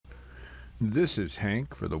This is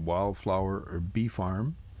Hank for the Wildflower Bee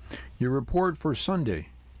Farm. Your report for Sunday,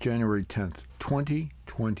 January 10th,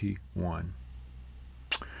 2021.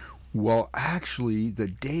 Well, actually, the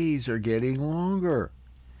days are getting longer.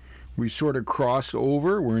 We sort of crossed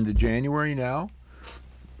over. We're into January now.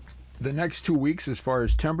 The next 2 weeks, as far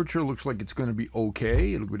as temperature, looks like it's going to be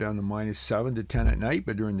okay. It'll go down to -7 to 10 at night,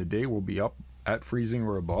 but during the day we'll be up at freezing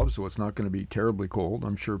or above, so it's not going to be terribly cold.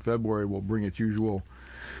 I'm sure February will bring its usual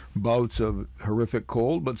bouts of horrific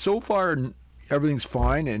cold, but so far everything's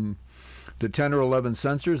fine, and the 10 or 11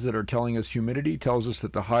 sensors that are telling us humidity tells us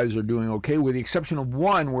that the hives are doing okay, with the exception of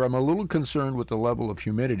one where I'm a little concerned with the level of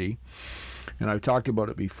humidity, and I've talked about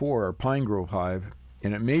it before, our Pine Grove hive,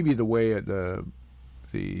 and it may be the way the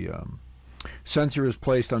sensor is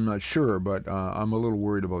placed, I'm not sure, but I'm a little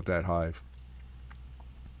worried about that hive.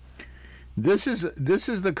 This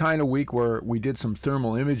is the kind of week where we did some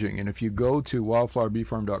thermal imaging, and if you go to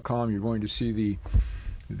wildflowerbeefarm.com, you're going to see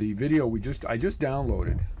the video I just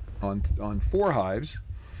downloaded on 4 hives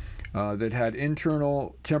that had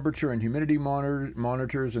internal temperature and humidity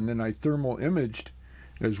monitors, and then I thermal imaged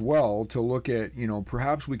as well to look at,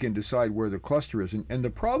 perhaps we can decide where the cluster is. And the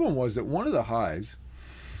problem was that one of the hives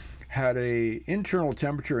had a internal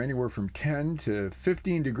temperature anywhere from 10 to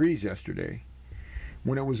 15 degrees yesterday,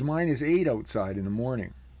 when it was -8 outside in the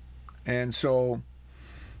morning. And so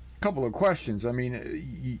a couple of questions. I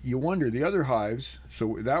mean, you wonder, the other hives,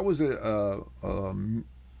 so that was a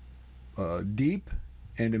deep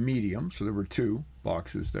and a medium, so there were 2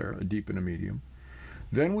 boxes there, a deep and a medium.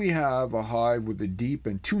 Then we have a hive with a deep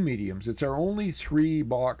and 2 mediums. It's our only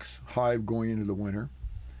 3-box hive going into the winter.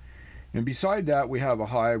 And beside that, we have a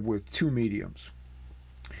hive with 2 mediums.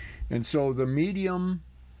 And so the medium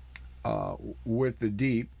with the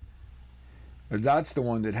deep, that's the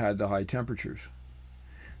one that had the high temperatures.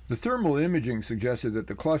 The thermal imaging suggested that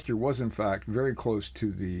the cluster was in fact very close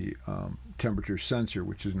to the temperature sensor,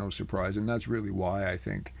 which is no surprise, and that's really why I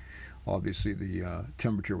think obviously the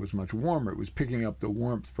temperature was much warmer. It was picking up the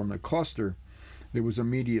warmth from the cluster that was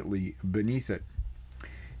immediately beneath it.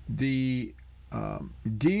 The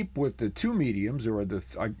deep with the 2 mediums, or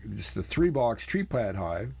just the 3-box tree pad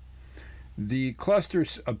hive, the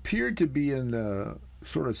clusters appeared to be in the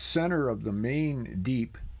sort of center of the main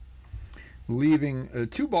deep, leaving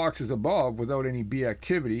 2 boxes above without any bee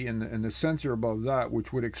activity, and the sensor above that,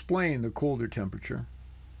 which would explain the colder temperature.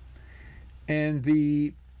 And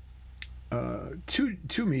the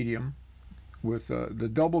 2 medium with the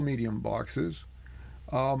double medium boxes,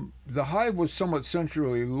 the hive was somewhat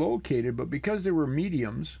centrally located, but because they were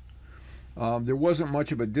mediums, there wasn't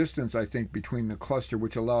much of a distance, I think, between the cluster,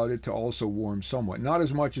 which allowed it to also warm somewhat. Not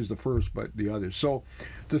as much as the first, but the others. So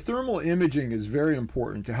the thermal imaging is very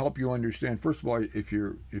important to help you understand, first of all, if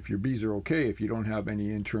your bees are okay, if you don't have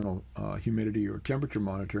any internal humidity or temperature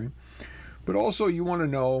monitoring. But also you want to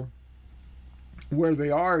know where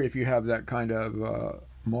they are if you have that kind of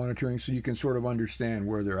monitoring, so you can sort of understand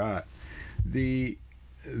where they're at.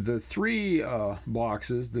 The 3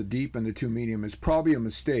 boxes, the deep and the 2 medium, is probably a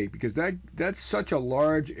mistake, because that's such a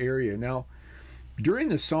large area. Now, during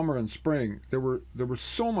the summer and spring, there was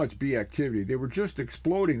so much bee activity. They were just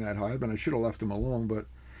exploding, that hive, and I should have left them alone, but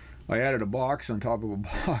I added a box on top of a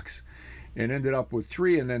box and ended up with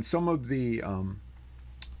 3. And then some of the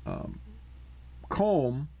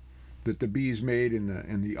comb that the bees made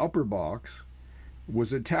in the upper box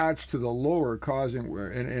was attached to the lower, causing,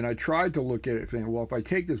 and I tried to look at it thinking, well, if I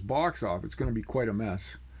take this box off, it's going to be quite a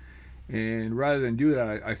mess. And rather than do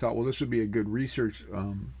that, I thought, well, this would be a good research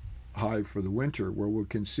hive for the winter, where we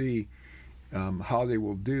can see how they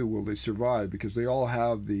will do. Will they survive? Because they all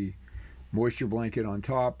have the moisture blanket on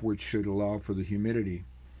top, which should allow for the humidity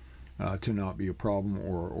to not be a problem,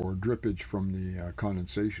 or drippage from the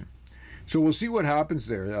condensation. So we'll see what happens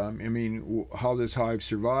there. I mean, how this hive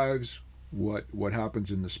survives, what happens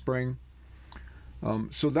in the spring.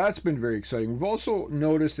 So that's been very exciting. We've also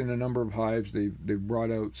noticed in a number of hives they've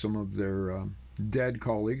brought out some of their dead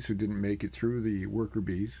colleagues who didn't make it through, the worker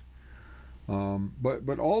bees.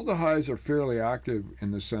 But all the hives are fairly active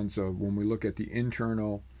in the sense of when we look at the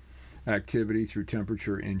internal activity through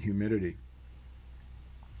temperature and humidity.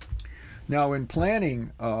 Now, in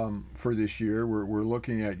planning for this year, we're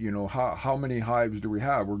looking at, how many hives do we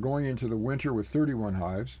have? We're going into the winter with 31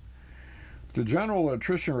 hives. The general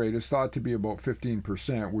attrition rate is thought to be about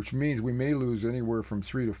 15%, which means we may lose anywhere from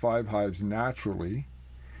 3 to 5 hives naturally.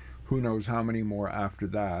 Who knows how many more after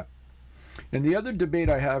that. And the other debate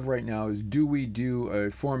I have right now is, do we do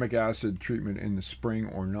a formic acid treatment in the spring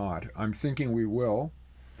or not? I'm thinking we will,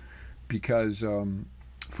 because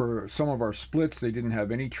for some of our splits, they didn't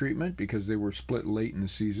have any treatment because they were split late in the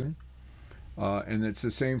season. And it's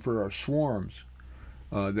the same for our swarms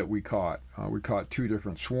that we caught. We caught 2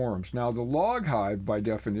 different swarms. Now, the log hive, by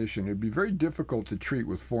definition, it'd be very difficult to treat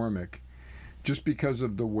with formic just because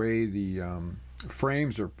of the way the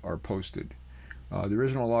frames are posted. There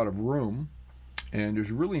isn't a lot of room, and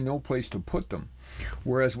there's really no place to put them.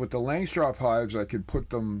 Whereas with the Langstroth hives, I could put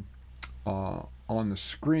them on the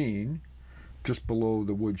screen just below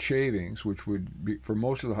the wood shavings, which would be, for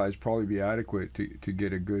most of the hives, probably be adequate to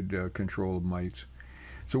get a good control of mites.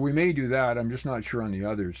 So we may do that. I'm just not sure on the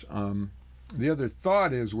others. The other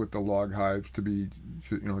thought is with the log hives to be,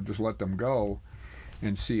 just let them go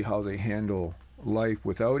and see how they handle life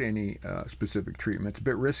without any specific treatment. It's a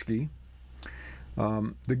bit risky.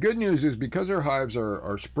 The good news is because our hives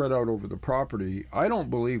are spread out over the property, I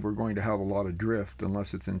don't believe we're going to have a lot of drift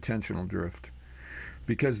unless it's intentional drift.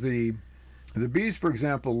 Because the bees, for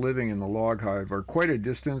example, living in the log hive are quite a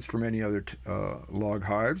distance from any other log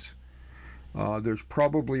hives. There's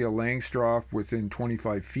probably a Langstroth within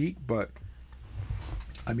 25 feet, but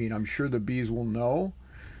I mean, I'm sure the bees will know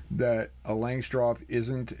that a Langstroth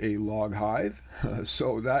isn't a log hive,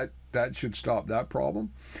 so that should stop that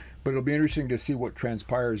problem. But it'll be interesting to see what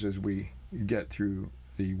transpires as we get through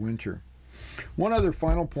the winter. One other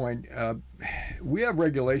final point, we have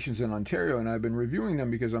regulations in Ontario, and I've been reviewing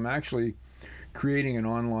them because I'm actually creating an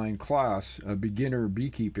online class, beginner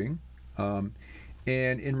beekeeping. And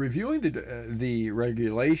in reviewing the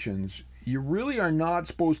regulations, you really are not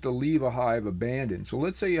supposed to leave a hive abandoned. So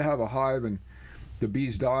let's say you have a hive and the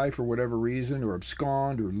bees die for whatever reason, or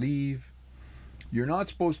abscond, or leave. You're not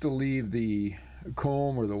supposed to leave the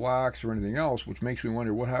comb or the wax or anything else, which makes me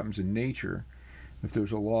wonder what happens in nature if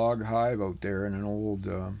there's a log hive out there in an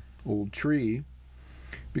old tree.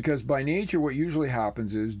 Because by nature, what usually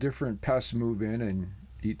happens is different pests move in and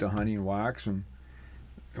eat the honey and wax, and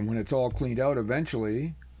when it's all cleaned out,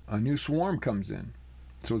 eventually a new swarm comes in.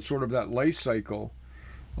 So it's sort of that life cycle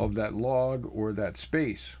of that log or that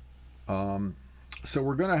space. So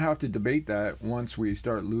we're going to have to debate that once we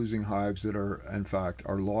start losing hives that are, in fact,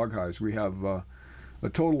 our log hives. We have a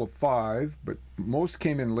total of 5, but most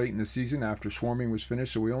came in late in the season after swarming was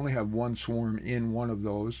finished, so we only have 1 swarm in one of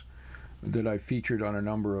those that I featured on a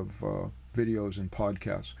number of videos and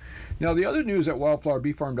podcasts. Now, the other news at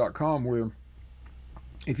wildflowerbeefarm.com, where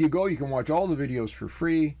if you go, you can watch all the videos for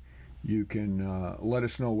free. You can let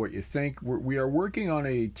us know what you think. We are working on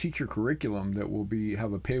a teacher curriculum that will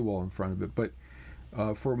have a paywall in front of it, but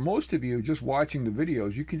for most of you, just watching the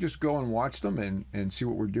videos, you can just go and watch them and see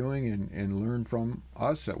what we're doing and learn from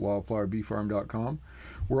us at wildflowerbeefarm.com.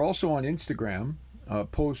 We're also on Instagram,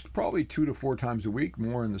 post probably 2 to 4 times a week,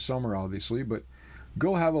 more in the summer obviously, but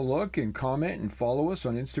go have a look and comment and follow us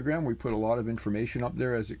on Instagram. We put a lot of information up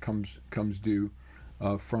there as it comes due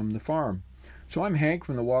from the farm. So I'm Hank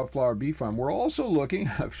from the Wildflower Bee Farm. We're also looking,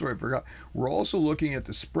 sorry I forgot, we're also looking at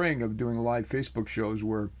the spring of doing live Facebook shows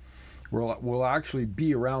where we'll actually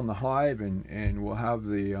be around the hive and we'll have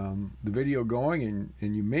the video going,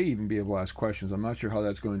 and you may even be able to ask questions. I'm not sure how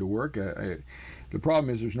that's going to work. The problem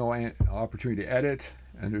is there's no opportunity to edit,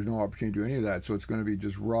 and there's no opportunity to do any of that, so it's going to be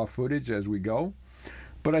just raw footage as we go.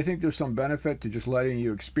 But I think there's some benefit to just letting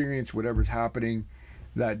you experience whatever's happening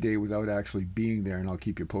that day without actually being there, and I'll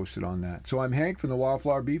keep you posted on that. So I'm Hank from the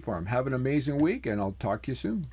Wildflower Bee Farm. Have an amazing week, and I'll talk to you soon.